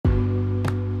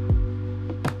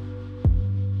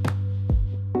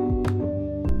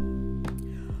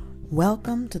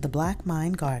Welcome to the Black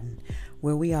Mind Garden,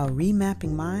 where we are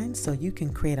remapping minds so you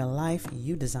can create a life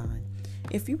you design.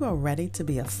 If you are ready to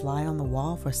be a fly on the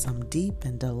wall for some deep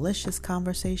and delicious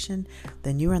conversation,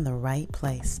 then you're in the right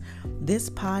place. This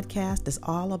podcast is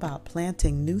all about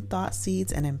planting new thought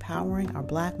seeds and empowering our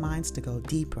Black minds to go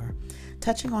deeper,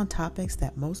 touching on topics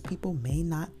that most people may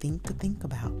not think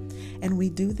about. And we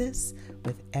do this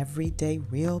with everyday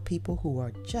real people who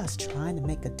are just trying to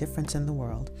make a difference in the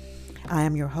world. I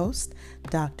am your host,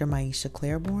 Dr. Maisha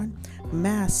Claiborne,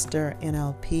 Master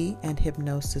NLP and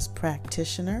Hypnosis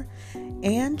Practitioner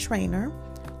and Trainer,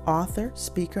 author,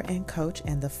 speaker, and coach,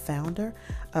 and the founder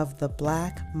of the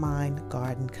Black Mind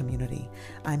Garden community.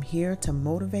 I'm here to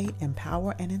motivate,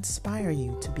 empower, and inspire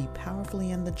you to be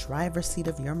powerfully in the driver's seat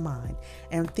of your mind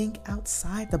and think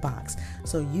outside the box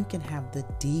so you can have the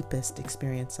deepest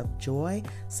experience of joy,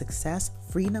 success,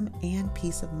 freedom, and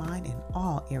peace of mind in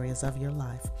all areas of your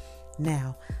life.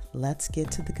 Now, let's get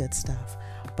to the good stuff.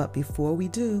 But before we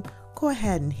do, go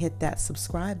ahead and hit that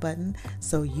subscribe button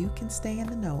so you can stay in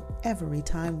the know every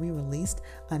time we release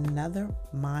another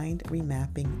mind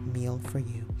remapping meal for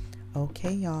you.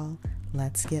 Okay, y'all,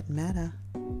 let's get meta.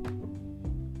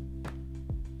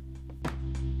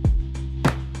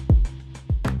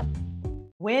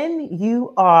 When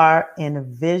you are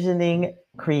envisioning,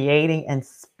 creating, and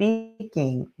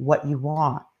speaking what you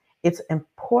want, it's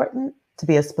important to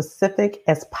be as specific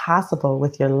as possible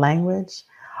with your language,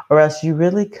 or else you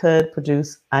really could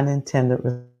produce unintended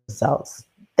results.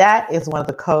 That is one of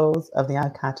the codes of the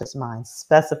unconscious mind,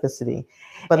 specificity.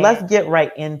 But let's get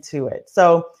right into it.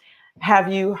 So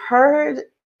have you heard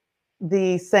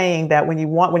the saying that when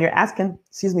you're asking,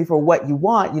 for what you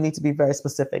want, you need to be very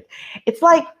specific? It's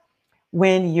like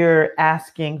when you're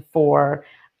asking for,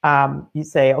 you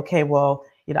say, okay, well,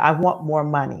 I want more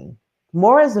money.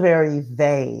 More is very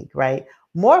vague, right?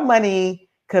 More money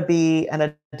could be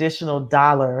an additional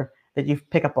dollar that you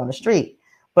pick up on the street.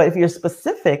 But if you're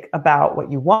specific about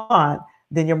what you want,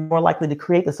 then you're more likely to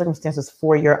create the circumstances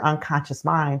for your unconscious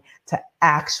mind to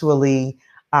actually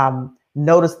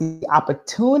notice the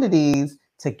opportunities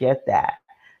to get that.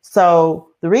 So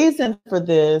the reason for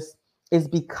this is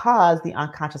because the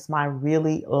unconscious mind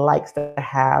really likes to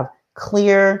have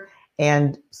clear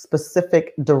and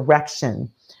specific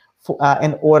direction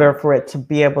in order for it to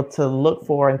be able to look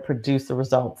for and produce the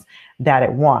results that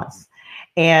it wants.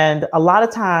 And a lot of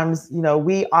times,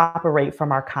 we operate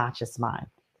from our conscious mind.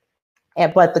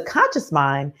 But the conscious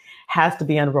mind has to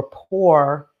be in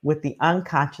rapport with the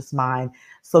unconscious mind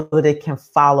so that it can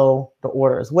follow the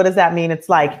orders. What does that mean? It's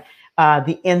like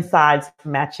the insides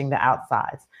matching the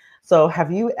outsides. So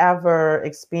have you ever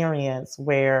experienced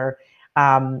where,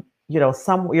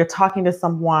 you're talking to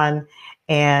someone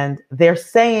and they're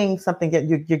saying something that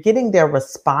you're getting their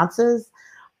responses,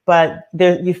 but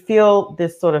you feel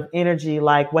this sort of energy,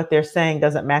 like what they're saying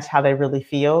doesn't match how they really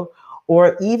feel?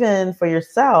 Or even for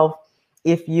yourself,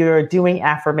 if you're doing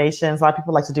affirmations, a lot of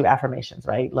people like to do affirmations,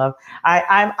 right?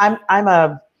 I'm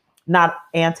a not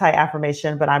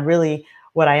anti-affirmation, but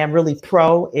what I am really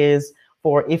pro is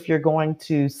for if you're going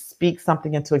to speak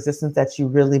something into existence that you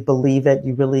really believe it,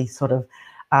 you really sort of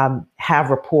have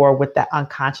rapport with that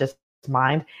unconscious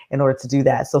mind in order to do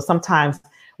that. So sometimes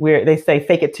they say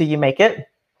fake it till you make it.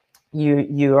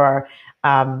 You are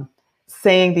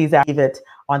saying these leave it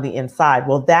on the inside.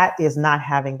 Well, that is not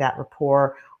having that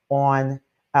rapport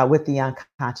with the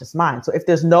unconscious mind. So if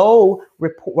there's no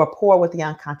rapport with the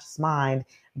unconscious mind,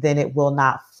 then it will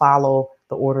not follow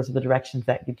the orders or the directions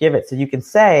that you give it. So you can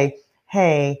say,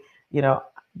 hey,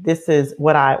 this is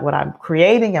what I'm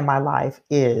creating in my life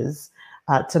is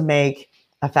to make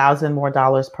 $1,000 more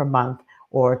per month,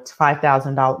 or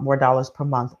 $5,000 more per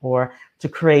month, or to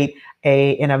create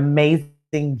an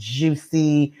amazing,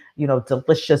 juicy,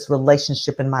 delicious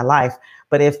relationship in my life.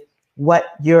 But if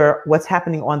what's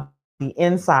happening on the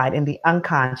inside, in the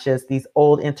unconscious, these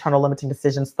old internal limiting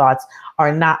decisions, thoughts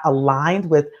are not aligned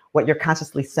with what you're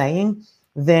consciously saying,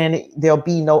 then there'll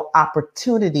be no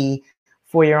opportunity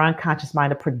for your unconscious mind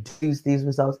to produce these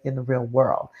results in the real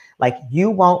world. Like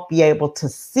you won't be able to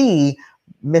see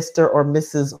Mr. or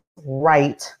Mrs.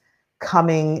 Right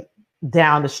coming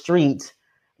down the street,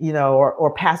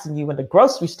 or passing you in the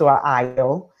grocery store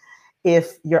aisle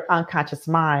if your unconscious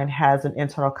mind has an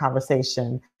internal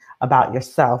conversation about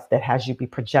yourself that has you be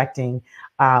projecting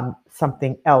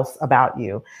something else about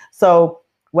you. So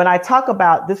when I talk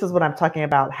about, this is what I'm talking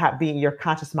about, being your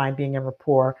conscious mind being in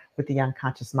rapport with the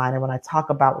unconscious mind. And when I talk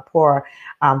about rapport,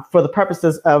 for the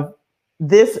purposes of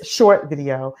this short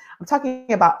video, I'm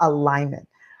talking about alignment.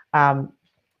 The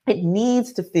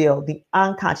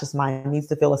unconscious mind needs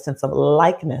to feel a sense of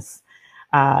likeness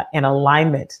in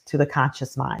alignment to the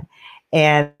conscious mind.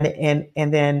 And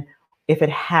then if it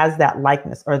has that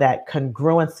likeness or that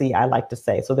congruency, I like to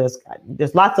say. So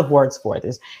there's lots of words for it.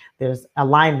 There's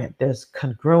alignment, there's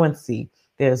congruency,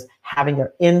 there's having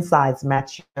your insides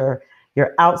match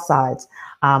your outsides.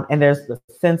 And there's the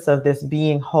sense of this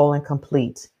being whole and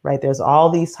complete, right? There's all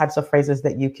these types of phrases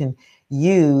that you can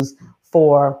use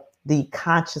for the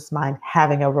conscious mind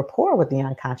having a rapport with the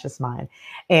unconscious mind.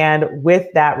 And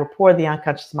with that rapport, the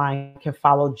unconscious mind can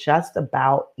follow just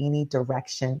about any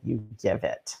direction you give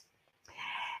it.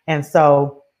 And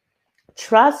so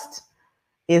trust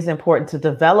is important to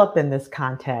develop in this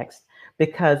context,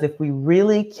 because if we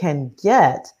really can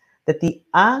get that the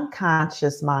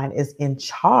unconscious mind is in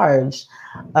charge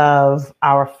of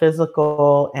our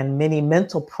physical and many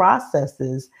mental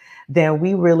processes, then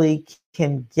we really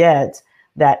can get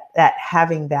that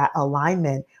having that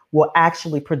alignment will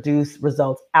actually produce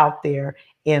results out there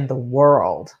in the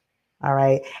world. All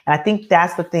right. And I think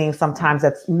that's the thing sometimes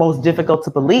that's most difficult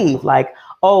to believe. Like,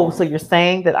 oh, so you're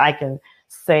saying that I can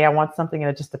say I want something and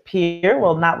it just appear?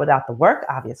 Well, not without the work,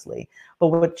 obviously. But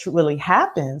what really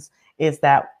happens is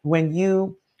that when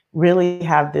you really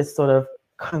have this sort of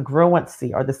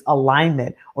congruency or this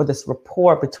alignment or this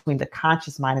rapport between the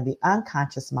conscious mind and the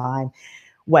unconscious mind,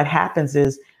 what happens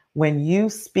is when you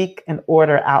speak an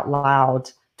order out loud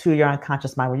to your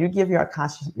unconscious mind, when you give your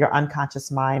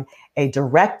unconscious mind a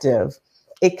directive,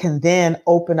 it can then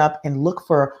open up and look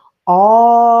for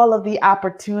all of the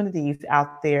opportunities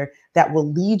out there that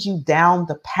will lead you down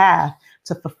the path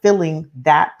to fulfilling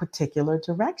that particular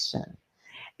direction.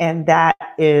 And that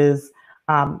is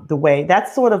the way,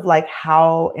 that's sort of like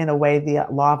how, in a way, the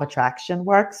law of attraction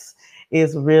works,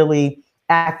 is really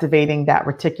activating that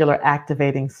reticular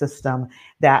activating system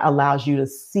that allows you to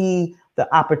see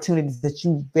the opportunities that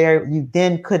you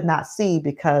then could not see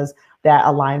because that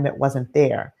alignment wasn't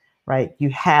there, right? You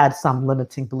had some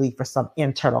limiting belief or some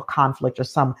internal conflict or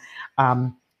some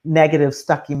negative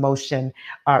stuck emotion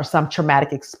or some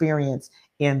traumatic experience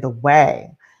in the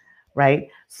way, right?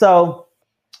 So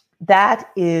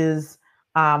that is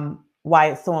why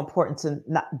it's so important to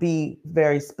not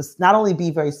only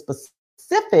be very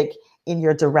specific in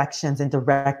your directions and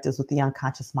directives with the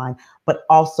unconscious mind, but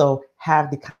also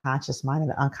have the conscious mind and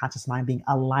the unconscious mind being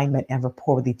alignment and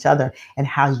rapport with each other. And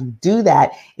how you do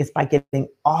that is by getting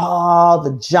all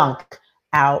the junk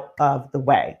out of the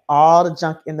way, all the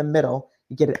junk in the middle,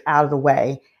 you get it out of the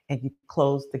way and you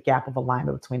close the gap of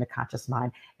alignment between the conscious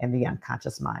mind and the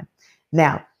unconscious mind.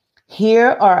 Now,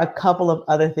 here are a couple of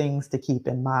other things to keep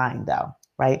in mind though,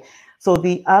 right? So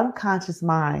the unconscious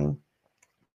mind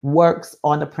works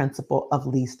on the principle of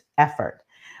least effort,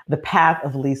 the path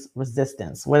of least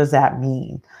resistance. What does that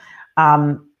mean?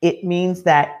 It means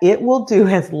that it will do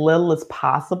as little as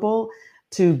possible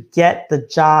to get the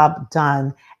job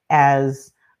done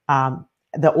as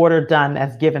the order done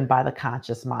as given by the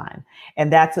conscious mind.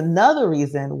 And that's another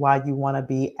reason why you want to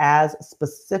be as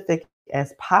specific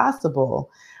as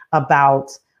possible about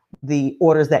the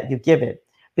orders that you give it,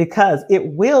 because it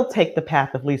will take the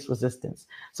path of least resistance.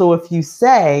 So if you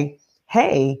say,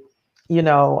 hey,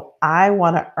 I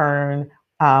want to earn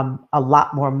a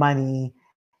lot more money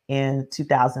in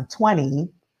 2020,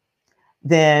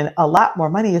 then a lot more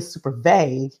money is super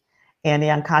vague. And the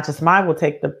unconscious mind will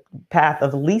take the path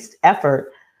of least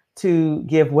effort to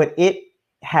give what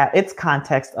its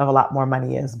context of a lot more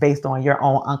money is based on your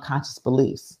own unconscious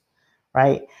beliefs,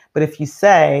 right? But if you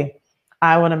say,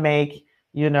 I want to make,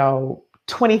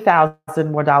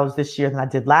 $20,000 more dollars this year than I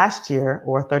did last year,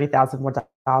 or $30,000 more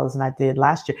dollars than I did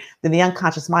last year, then the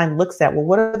unconscious mind looks at, well,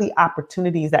 what are the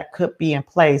opportunities that could be in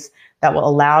place that will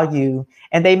allow you?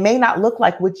 And they may not look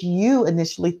like what you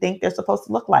initially think they're supposed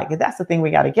to look like. And that's the thing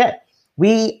we got to get.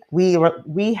 We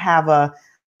have a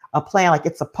plan like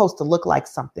it's supposed to look like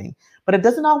something, but it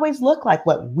doesn't always look like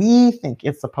what we think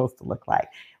it's supposed to look like.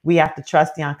 We have to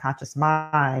trust the unconscious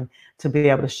mind to be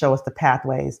able to show us the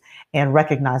pathways and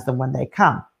recognize them when they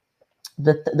come.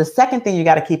 The second thing you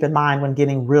got to keep in mind when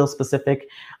getting real specific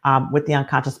with the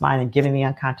unconscious mind and giving the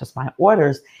unconscious mind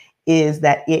orders is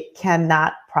that it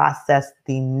cannot process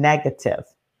the negative,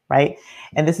 right?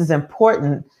 And this is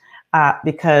important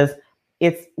because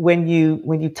it's when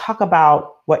you talk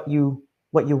about what you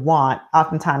want,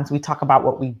 oftentimes we talk about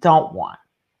what we don't want,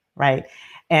 right?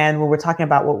 And when we're talking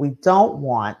about what we don't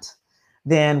want,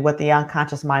 then what the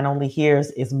unconscious mind only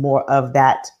hears is more of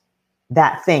that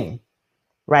thing,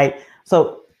 right?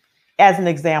 So as an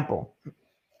example,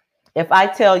 if I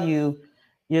tell you,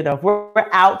 if we're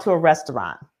out to a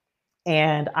restaurant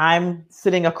and I'm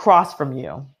sitting across from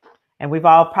you, and we've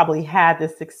all probably had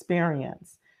this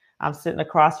experience, I'm sitting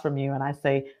across from you and I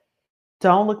say,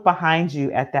 don't look behind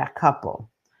you at that couple.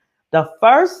 The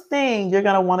first thing you're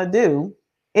going to want to do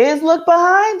is look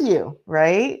behind you,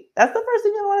 right? That's the first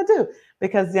thing you want to do,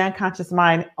 because the unconscious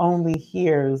mind only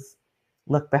hears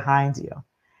look behind you.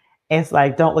 It's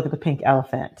like, don't look at the pink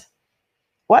elephant.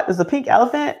 What is the pink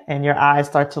elephant? And your eyes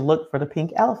start to look for the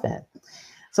pink elephant.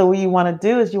 So what you want to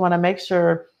do is you want to make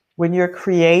sure when you're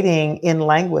creating in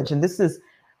language, and this is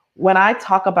when I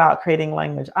talk about creating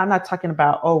language, I'm not talking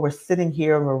about, oh, we're sitting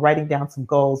here and we're writing down some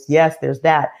goals. Yes, there's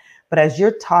that. But as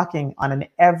you're talking on an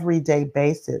everyday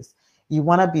basis, you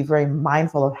want to be very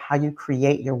mindful of how you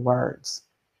create your words.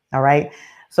 All right.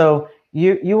 So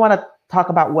you want to talk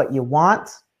about what you want,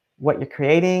 what you're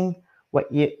creating,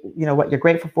 what what you're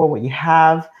grateful for, what you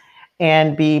have,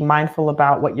 and be mindful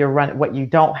about what you're running, what you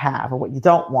don't have, or what you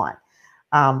don't want,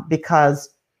 because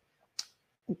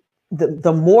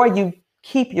the more you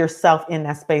keep yourself in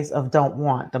that space of don't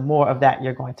want, the more of that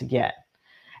you're going to get.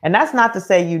 And that's not to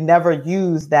say you never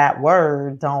use that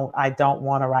word, I don't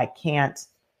want, or I can't,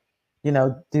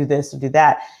 do this or do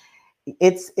that.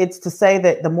 It's to say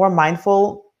that the more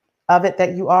mindful of it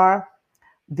that you are,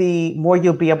 the more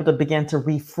you'll be able to begin to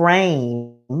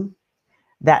reframe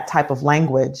that type of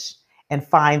language and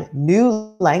find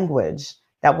new language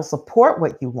that will support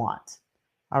what you want.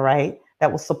 All right.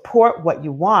 That will support what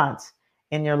you want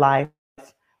in your life,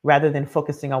 rather than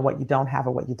focusing on what you don't have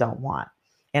or what you don't want.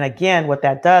 And again, what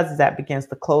that does is that begins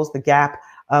to close the gap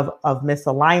of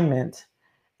misalignment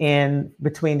in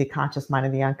between the conscious mind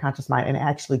and the unconscious mind, and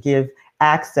actually give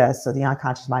access to the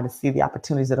unconscious mind to see the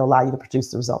opportunities that allow you to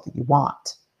produce the result that you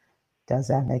want. Does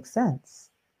that make sense?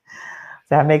 Does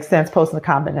that make sense? Post in the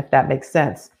comment if that makes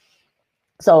sense.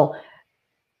 So,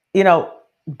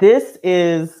 this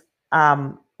is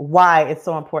why it's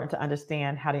so important to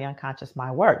understand how the unconscious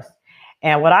mind works.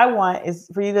 And what I want is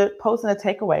for you to post in the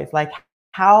takeaways, like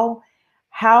how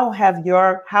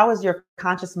is your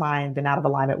conscious mind been out of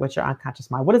alignment with your unconscious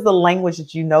mind? What is the language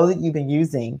that that you've been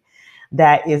using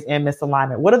that is in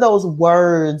misalignment? What are those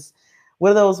words?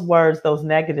 Those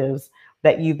negatives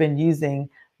that you've been using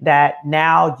that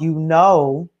now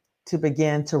to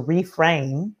begin to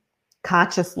reframe,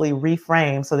 consciously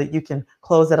reframe, so that you can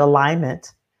close that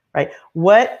alignment, right?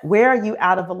 Where are you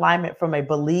out of alignment from a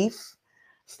belief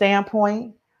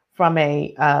standpoint, from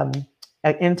an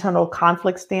internal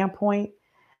conflict standpoint,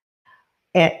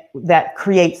 and that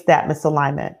creates that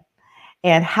misalignment?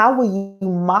 And how will you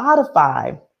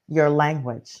modify your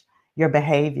language, your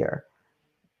behavior,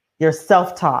 your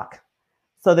self-talk,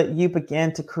 so that you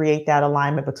begin to create that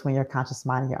alignment between your conscious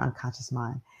mind and your unconscious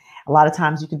mind? A lot of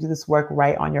times you can do this work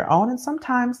right on your own, and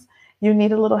sometimes you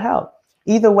need a little help.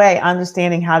 Either way,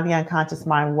 understanding how the unconscious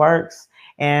mind works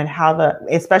and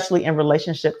especially in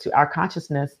relationship to our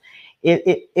consciousness,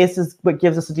 it is what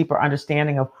gives us a deeper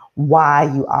understanding of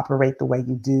why you operate the way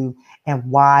you do and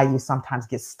why you sometimes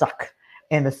get stuck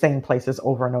in the same places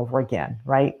over and over again,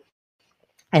 right?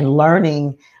 And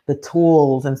learning the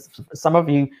tools, and some of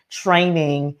you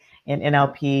training in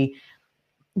NLP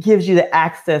gives you the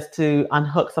access to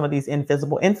unhook some of these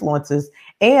invisible influences,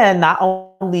 and not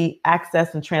only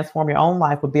access and transform your own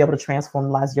life, but be able to transform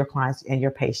the lives of your clients and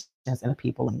your patients and the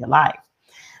people in your life.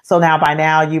 So by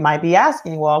now you might be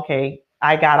asking, well, okay,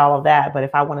 I got all of that, but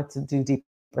if I wanted to do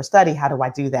deeper study, how do I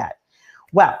do that?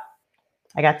 Well,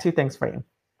 I got two things for you.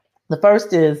 The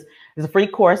first is a free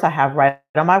course I have right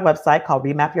on my website called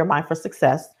Remap Your Mind for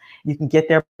Success. You can get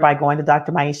there by going to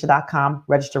drmaisha.com,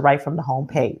 register right from the home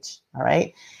page. All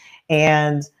right.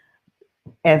 And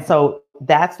so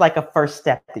that's like a first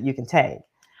step that you can take.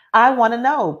 I want to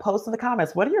know, post in the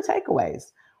comments, what are your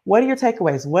takeaways? What are your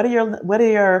takeaways? What are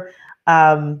your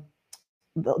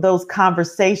those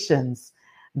conversations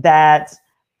that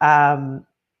are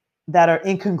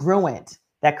incongruent,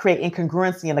 that create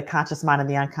incongruency in the conscious mind and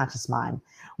the unconscious mind?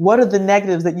 What are the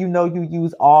negatives that you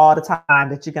use all the time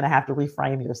that you're going to have to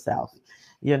reframe yourself?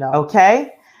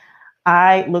 Okay.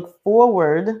 I look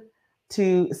forward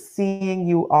to seeing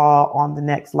you all on the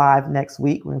next live next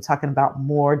week. We're talking about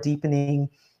more deepening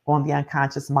on the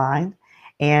unconscious mind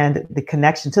and the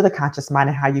connection to the conscious mind,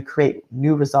 and how you create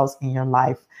new results in your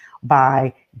life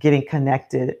by getting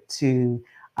connected to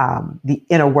the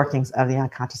inner workings of the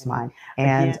unconscious mind.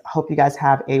 And hope you guys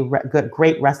have a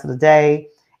great rest of the day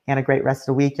and a great rest of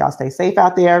the week. Y'all stay safe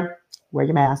out there. Wear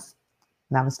your mask.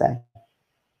 Namaste.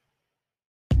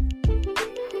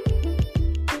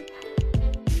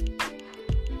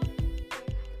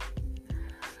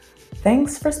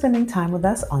 Thanks for spending time with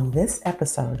us on this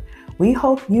episode. We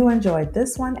hope you enjoyed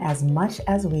this one as much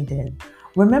as we did.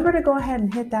 Remember to go ahead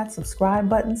and hit that subscribe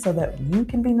button so that you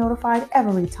can be notified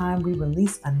every time we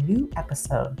release a new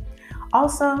episode.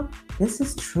 Also, this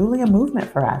is truly a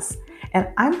movement for us, and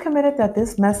I'm committed that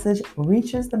this message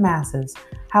reaches the masses.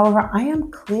 However, I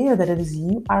am clear that it is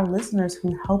you, our listeners,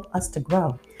 who help us to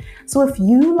grow. So if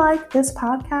you like this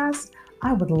podcast,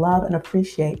 I would love and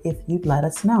appreciate if you'd let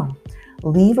us know.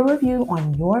 Leave a review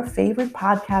on your favorite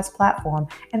podcast platform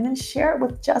and then share it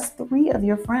with just 3 of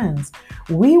your friends.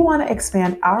 We want to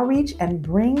expand our reach and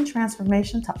bring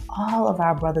transformation to all of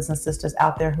our brothers and sisters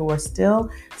out there who are still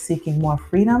seeking more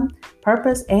freedom,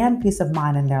 purpose, and peace of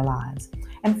mind in their lives.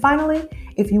 And finally,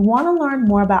 if you want to learn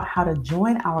more about how to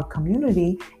join our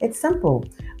community, it's simple.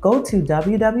 Go to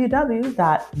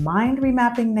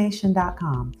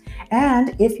www.mindremappingnation.com.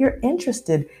 And if you're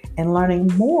interested in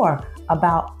learning more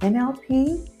about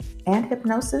NLP and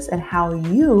hypnosis and how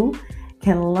you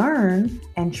can learn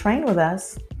and train with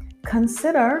us,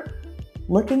 consider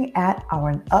looking at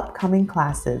our upcoming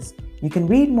classes. You can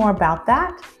read more about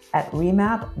that at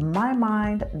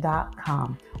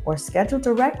remapmymind.com or schedule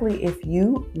directly if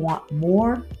you want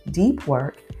more deep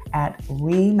work at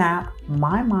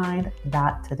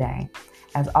remapmymind.today.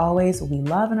 As always, we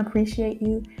love and appreciate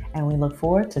you, and we look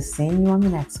forward to seeing you on the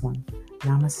next one.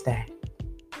 Namaste.